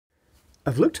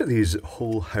I've looked at these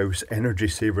whole house energy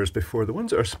savers before, the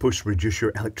ones that are supposed to reduce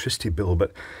your electricity bill,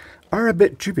 but are a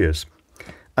bit dubious.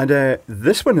 And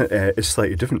this one is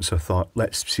slightly different, so I thought,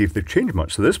 let's see if they've changed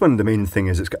much. So this one, the main thing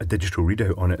is it's got a digital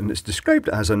readout on it, and it's described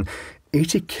as an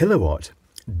 80 kilowatt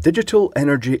digital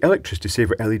energy electricity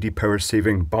saver LED power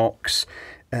saving box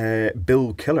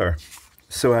bill killer.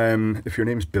 So if your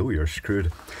name's Bill, you're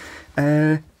screwed.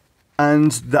 And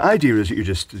the idea is that you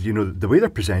just, the way they're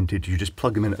presented, you just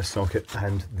plug them in at a socket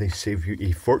and they save you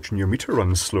a fortune. Your meter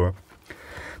runs slower.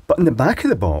 But in the back of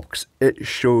the box, it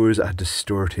shows a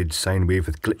distorted sine wave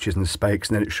with glitches and spikes,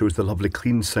 and then it shows the lovely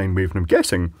clean sine wave. And I'm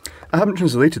guessing, I haven't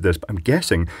translated this, but I'm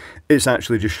guessing it's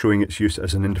actually just showing its use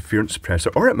as an interference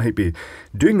suppressor, or it might be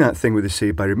doing that thing where they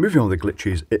say by removing all the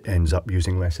glitches, it ends up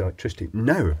using less electricity.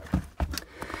 Now,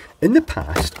 in the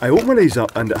past, I opened one of these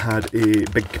up and it had a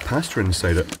big capacitor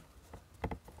inside it.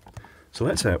 So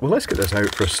let's get this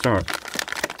out for a start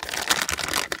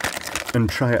and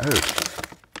try it out.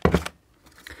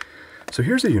 So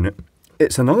here's the unit.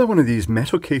 It's another one of these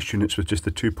metal case units with just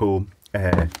the 2-pole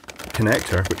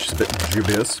connector, which is a bit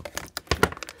dubious.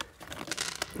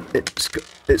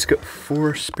 It's got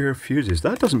 4 spare fuses.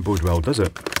 That doesn't bode well, does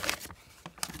it?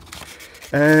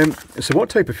 So what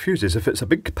type of fuses? If it's a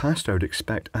big capacitor, I would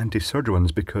expect anti-surge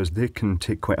ones, because they can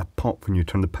take quite a pop when you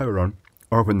turn the power on,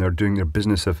 or when they're doing their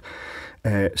business of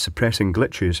suppressing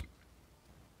glitches.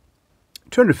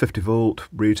 250 volt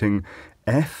rating,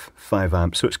 F 5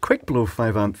 amps, so it's quick blow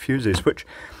 5 amp fuses, which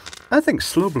I think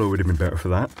slow blow would have been better for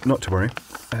that, not to worry.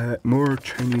 More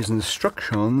Chinese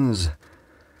instructions.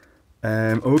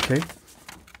 Okay.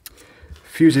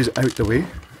 Fuses out the way.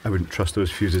 I wouldn't trust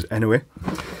those fuses anyway.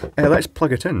 Let's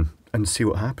plug it in and see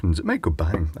what happens. It might go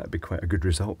bang, that'd be quite a good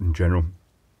result in general.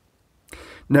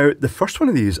 Now, the first one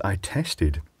of these I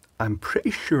tested. I'm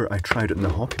pretty sure I tried it in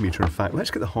the hoppy meter. In fact,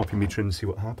 let's get the hoppy meter and see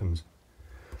what happens.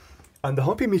 And the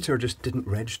hoppy meter just didn't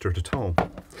register it at all.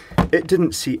 It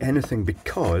didn't see anything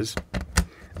because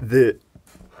the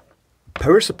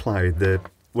power supply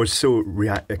was so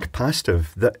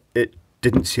capacitive that it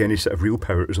didn't see any sort of real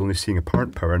power. It was only seeing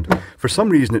apparent power, and for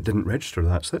some reason it didn't register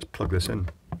that. So let's plug this in.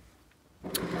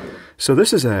 So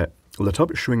this is well, the top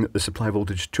is showing that the supply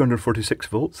voltage is 246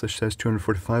 volts. This says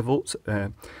 245 volts,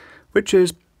 which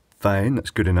is fine. That's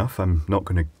good enough. I'm not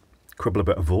going to quibble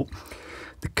about a volt.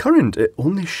 The current, it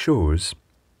only shows,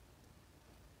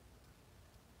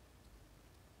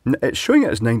 it's showing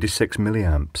it as 96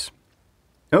 milliamps.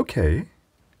 Okay,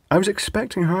 I was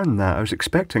expecting higher than that. I was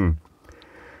expecting,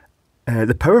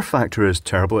 the power factor is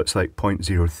terrible. It's like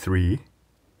 0.03,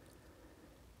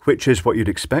 which is what you'd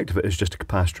expect if it is just a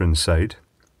capacitor inside.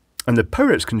 And the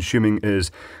power it's consuming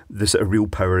is, the sort of real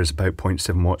power is about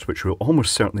 0.7 watts, which will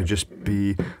almost certainly just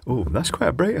be, oh, that's quite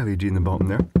a bright LED in the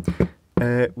bottom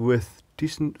there, with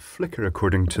decent flicker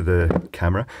according to the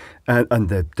camera, and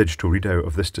the digital readout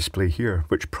of this display here,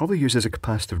 which probably uses a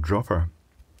capacitive dropper.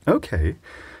 Okay,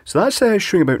 so that's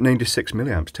showing about 96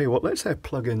 milliamps. Tell you what, let's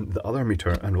plug in the other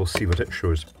meter and we'll see what it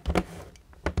shows,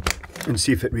 and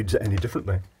see if it reads it any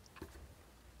differently.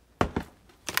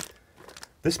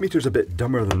 This meter's a bit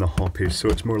dumber than the hoppy, so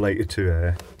it's more likely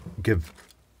to give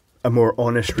a more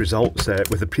honest result.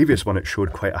 With the previous one, it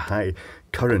showed quite a high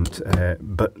current,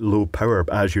 but low power,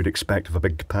 as you'd expect of a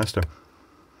big capacitor.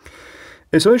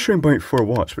 It's only showing 0.4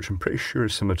 watts, which I'm pretty sure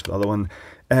is similar to the other one.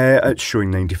 It's showing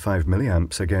 95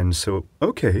 milliamps again, so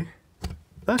okay,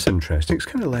 that's interesting. It's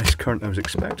kind of less current than I was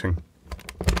expecting.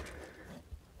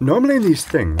 Normally in these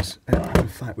things, in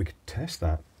fact, we could test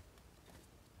that.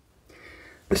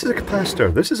 This is a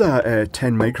capacitor. This is a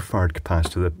 10 microfarad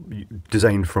capacitor that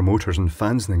designed for motors and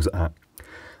fans and things like that.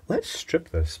 Let's strip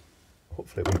this.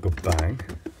 Hopefully it won't go bang.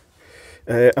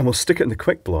 And we'll stick it in the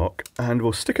quick block, and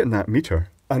we'll stick it in that meter,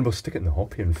 and we'll stick it in the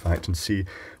hoppy, in fact, and see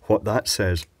what that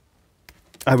says.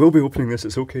 I will be opening this.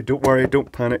 It's okay. Don't worry.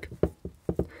 Don't panic.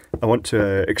 I want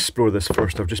to explore this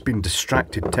first. I've just been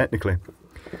distracted technically.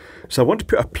 So I want to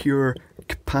put a pure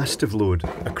capacitive load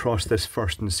across this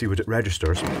first and see what it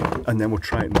registers, and then we'll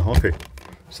try it in the hoppy.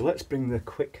 So let's bring the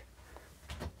quick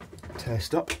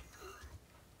test up.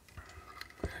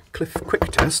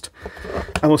 Quick test,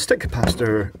 and we'll stick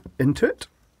capacitor into it.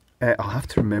 I'll have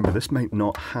to remember this might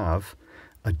not have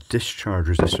a discharge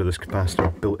resistor, this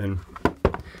capacitor, built in.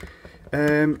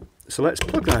 So let's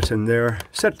plug that in there,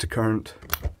 set it to current.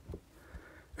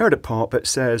 Heard it pop. It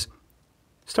says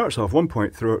starts off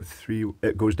 1.3,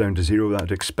 it goes down to 0,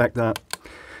 I'd expect that.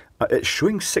 It's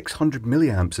showing 600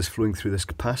 milliamps is flowing through this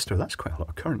capacitor. That's quite a lot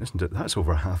of current, isn't it? That's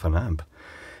over half an amp.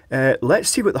 Let's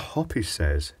see what the hoppy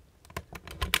says.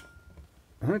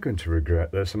 Am I going to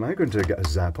regret this? Am I going to get a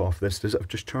zap off this? Does it have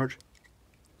discharge?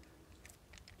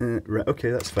 Right,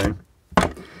 okay, that's fine.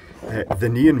 The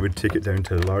neon would take it down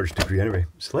to a large degree anyway.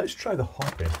 So let's try the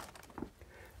hoppy,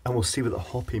 and we'll see what the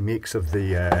hoppy makes of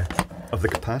the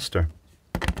capacitor.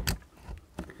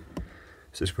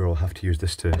 This is where I'll have to use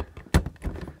this to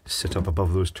sit up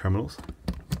above those terminals.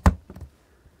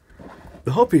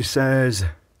 The hoppy says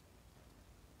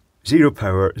 0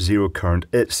 power, 0 current.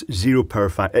 It's 0 power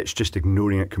factor. It's just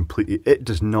ignoring it completely. It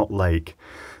does not like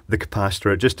the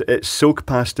capacitor. It's so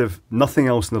capacitive, nothing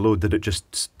else in the load, that it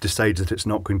just decides that it's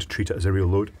not going to treat it as a real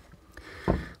load.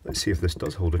 Let's see if this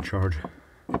does hold a charge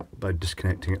by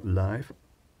disconnecting it live.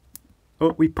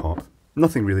 Oh, we pop.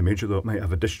 Nothing really major though. It might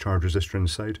have a discharge resistor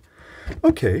inside.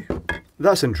 Okay,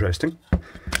 that's interesting.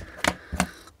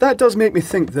 That does make me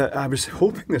think that I was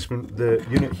hoping the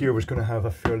unit here was going to have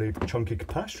a fairly chunky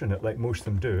capacitor in it, like most of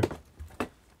them do.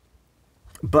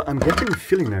 But I'm getting the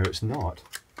feeling now it's not.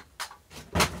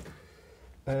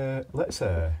 Let's,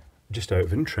 just out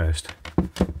of interest,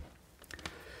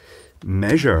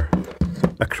 measure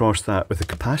across that with a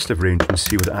capacitive range and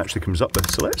see what it actually comes up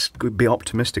with. So let's be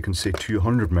optimistic and say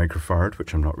 200 microfarad,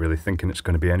 which I'm not really thinking it's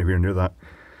going to be anywhere near that.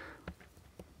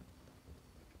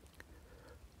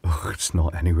 Oh, it's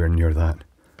not anywhere near that.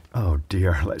 Oh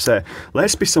dear.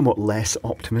 Let's be somewhat less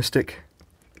optimistic.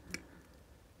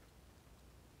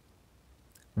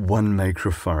 1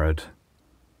 microfarad.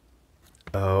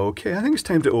 Okay, I think it's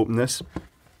time to open this.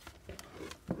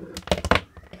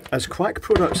 As Quack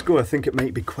products go, I think it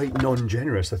might be quite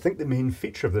non-generous. I think the main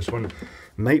feature of this one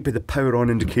might be the power on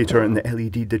indicator and the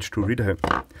LED digital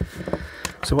readout.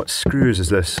 So what screws is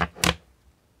this?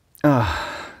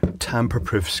 Ah,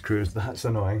 tamper-proof screws. That's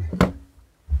annoying.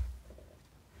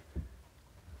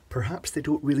 Perhaps they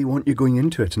don't really want you going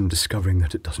into it and discovering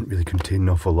that it doesn't really contain an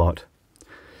awful lot.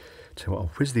 So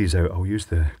I'll whiz these out. I'll use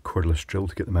the cordless drill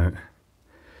to get them out.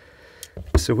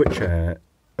 So which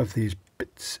of these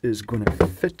bits is going to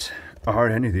fit? Are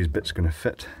any of these bits going to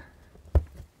fit?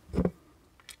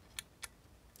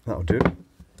 That'll do.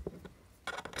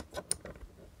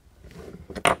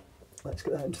 Let's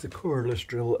get that into the cordless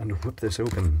drill and whip this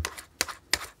open.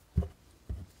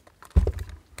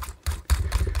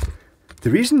 The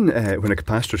reason when a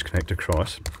capacitor is connected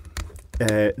across,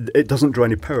 it doesn't draw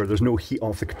any power. There's no heat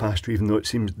off the capacitor, even though it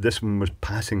seems this one was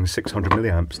passing 600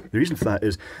 milliamps. The reason for that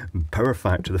is power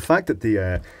factor. The fact that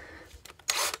the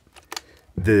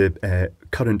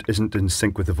current isn't in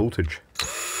sync with the voltage.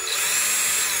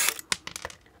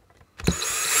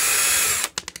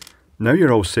 Now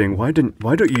you're all saying, why don't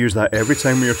you use that every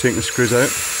time when you're taking the screws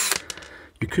out?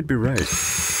 You could be right.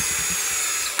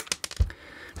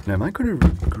 Now, am I going to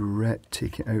regret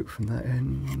taking it out from that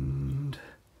end?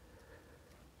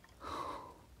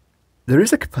 There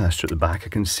is a capacitor at the back, I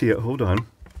can see it, hold on.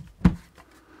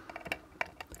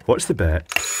 What's the bet?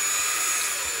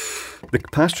 The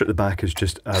capacitor at the back is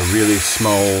just a really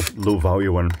small, low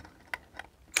value one.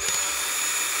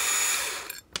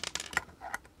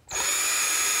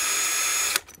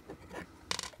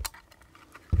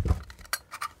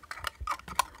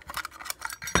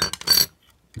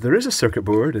 There is a circuit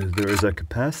board, there is a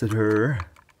capacitor.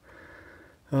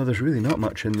 Oh, there's really not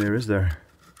much in there, is there?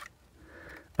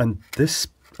 And this,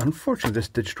 unfortunately, this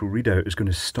digital readout is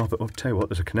going to stop it. I'll tell you what,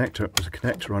 there's a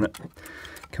connector on it.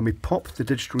 Can we pop the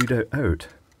digital readout out?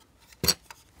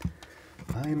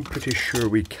 I'm pretty sure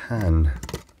we can.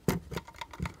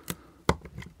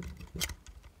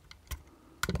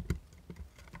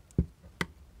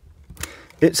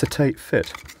 It's a tight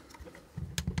fit.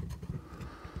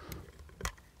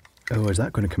 Oh, is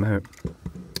that going to come out?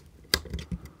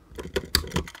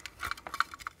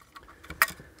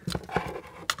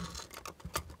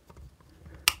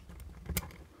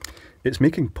 It's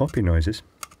making poppy noises.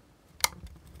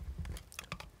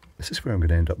 This is where I'm going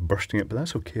to end up bursting it, but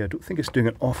that's okay. I don't think it's doing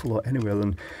an awful lot anyway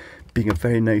than being a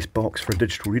very nice box for a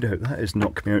digital readout. That is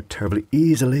not coming out terribly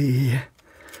easily.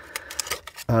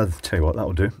 I'll tell you what,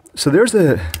 that'll do. So there's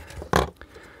the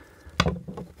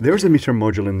meter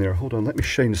module in there. Hold on, let me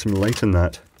shine some light on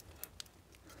that.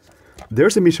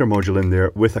 There's a meter module in there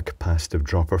with a capacitive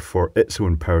dropper for its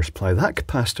own power supply. That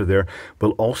capacitor there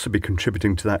will also be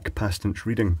contributing to that capacitance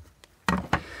reading.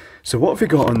 So what have we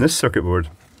got on this circuit board?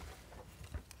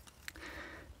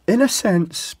 In a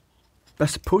sense, I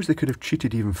suppose they could have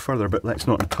cheated even further, but let's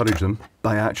not encourage them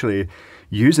by actually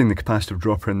using the capacitive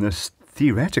dropper in this,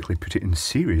 theoretically put it in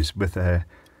series with the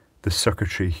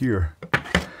circuitry here.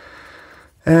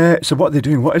 So what are they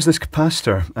doing? What is this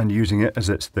capacitor? And using it as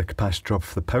it's the capacitor dropper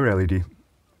for the power LED.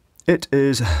 It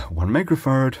is 1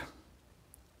 microfarad.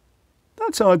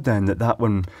 That's odd then that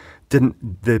one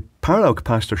didn't, the parallel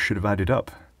capacitor should have added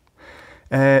up.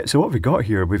 So what have we got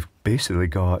here? We've basically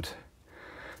got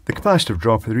The capacitive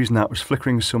dropper, the reason that was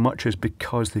flickering so much is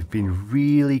because they've been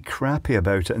really crappy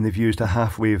about it and they've used a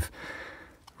half-wave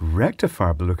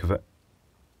rectifier by the look of it.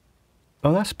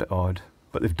 Oh, that's a bit odd,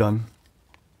 but they've done.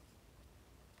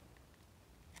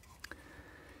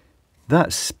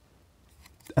 That's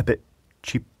a bit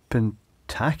cheap and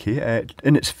tacky.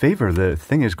 In its favour, the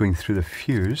thing is going through the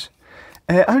fuse.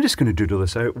 I'm just going to doodle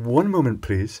this out. One moment,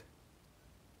 please.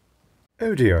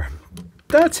 Oh dear.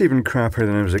 That's even crappier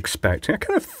than I was expecting. I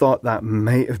kind of thought that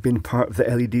might have been part of the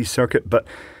LED circuit, but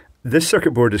this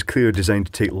circuit board is clearly designed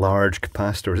to take large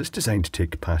capacitors. It's designed to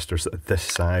take capacitors that are this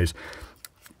size,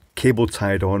 cable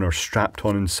tied on or strapped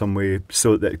on in some way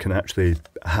so that it can actually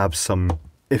have some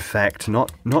effect.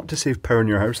 Not to save power in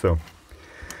your house though.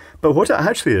 But what it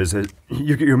actually is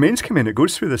you get your mains come in, it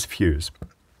goes through this fuse,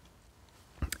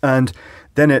 and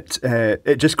then it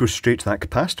just goes straight to that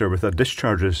capacitor with a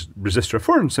discharge resistor, a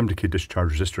 470k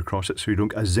discharge resistor across it, so you don't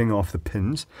get a zing off the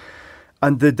pins.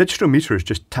 And the digital meter is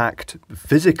just tacked,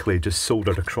 physically just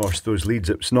soldered across those leads.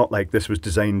 It's not like this was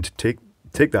designed to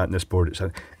take that in this board.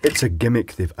 It's a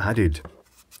gimmick they've added.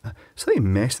 Slightly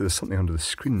messy, there's something under the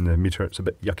screen, the meter, it's a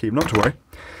bit yucky, not to worry.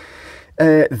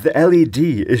 The LED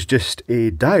is just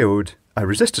a diode, a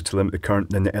resistor to limit the current,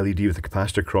 then the LED with the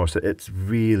capacitor across it. It's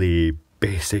really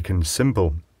basic and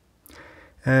simple.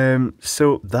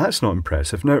 So that's not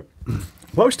impressive. Now,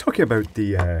 what I was talking about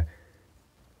the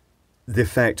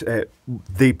effect,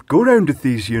 they go around with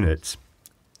these units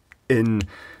in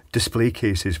display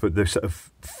cases with the sort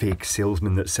of fake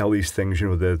salesmen that sell these things, you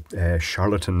know, the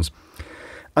charlatans.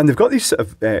 And they've got these sort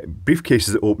of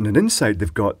briefcases that open, and inside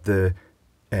they've got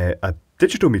a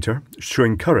digital meter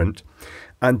showing current,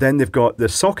 and then they've got the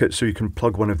socket so you can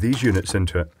plug one of these units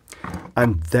into it.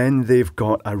 And then they've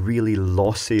got a really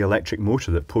lossy electric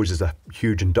motor that poses a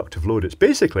huge inductive load. It's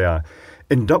basically a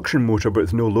induction motor but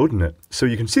with no load in it. So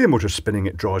you can see the motor spinning,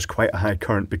 it draws quite a high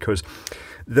current, because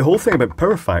the whole thing about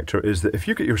power factor is that if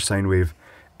you get your sine wave,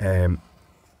 the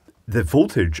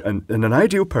voltage, and in an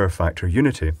ideal power factor,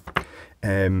 unity,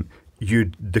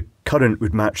 the current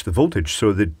would match the voltage,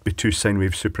 so there'd be two sine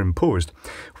waves superimposed.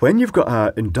 When you've got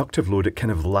an inductive load, it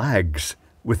kind of lags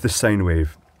with the sine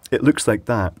wave. It looks like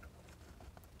that.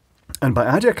 And by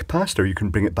adding a capacitor, you can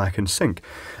bring it back in sync.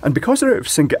 And because they're out of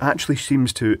sync, it actually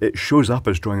seems to, it shows up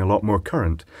as drawing a lot more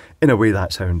current. In a way,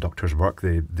 that's how inductors work.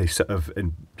 They sort of,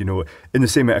 you know, in the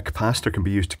same way a capacitor can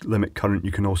be used to limit current,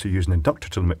 you can also use an inductor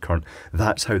to limit current.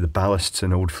 That's how the ballasts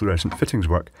in old fluorescent fittings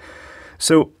work.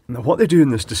 So what they do in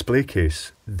this display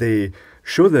case, they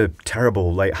show the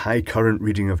terrible, like, high current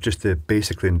reading of just the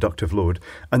basically inductive load,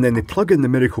 and then they plug in the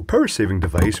miracle power saving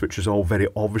device, which is all very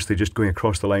obviously just going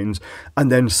across the lines,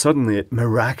 and then suddenly it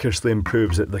miraculously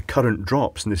improves it, the current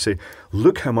drops, and they say,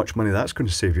 look how much money that's going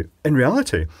to save you. In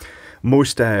reality,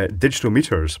 most digital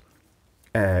meters,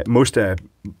 most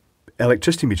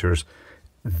electricity meters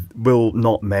will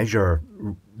not measure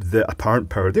the apparent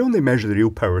power, they only measure the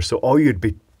real power. So all you'd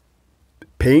be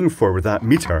paying for with that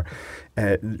meter,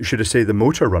 should I say the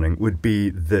motor running, would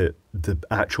be the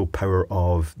actual power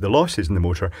of the losses in the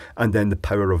motor, and then the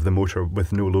power of the motor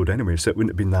with no load anyway, so it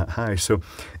wouldn't have been that high. So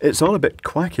it's all a bit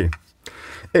quacky.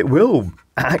 It will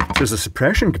act as a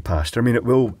suppression capacitor. I mean, it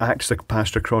will act as a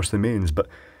capacitor across the mains, but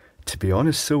to be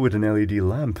honest, so would an LED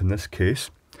lamp in this case.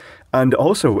 And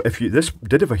also, if this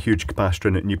did have a huge capacitor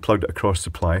in it and you plugged it across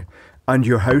supply, and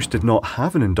your house did not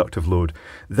have an inductive load,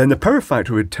 then the power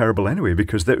factor would be terrible anyway,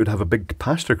 because that would have a big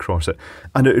capacitor across it,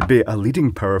 and it would be a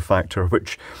leading power factor,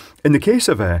 which in the case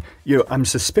of, you know, I'm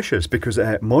suspicious, because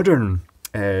modern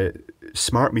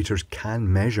smart meters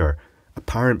can measure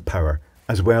apparent power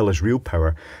as well as real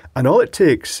power. And all it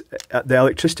takes at the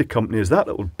electricity company is that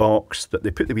little box that they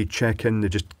put the wee check in, they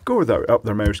just go with up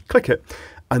their mouse, click it,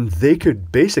 and they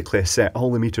could basically set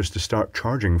all the meters to start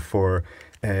charging for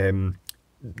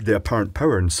the apparent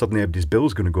power, and suddenly everybody's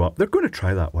bill's going to go up. They're going to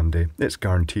try that one day, it's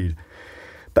guaranteed.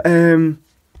 But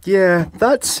yeah,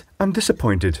 I'm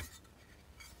disappointed.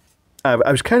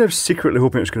 I was kind of secretly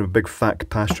hoping it was going to have a big fat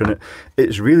capacitor in it.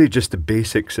 It's really just the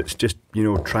basics. It's just, you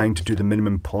know, trying to do the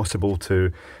minimum possible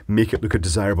to make it look a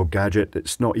desirable gadget.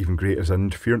 It's not even great as an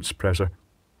interference suppressor.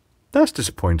 That's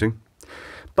disappointing.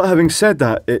 But having said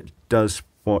that, it does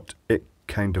what it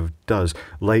kind of does.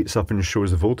 Lights up and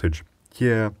shows the voltage.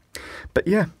 Yeah. But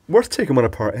yeah, worth taking one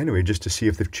apart anyway, just to see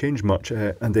if they've changed much,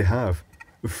 and they have,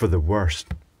 for the worst.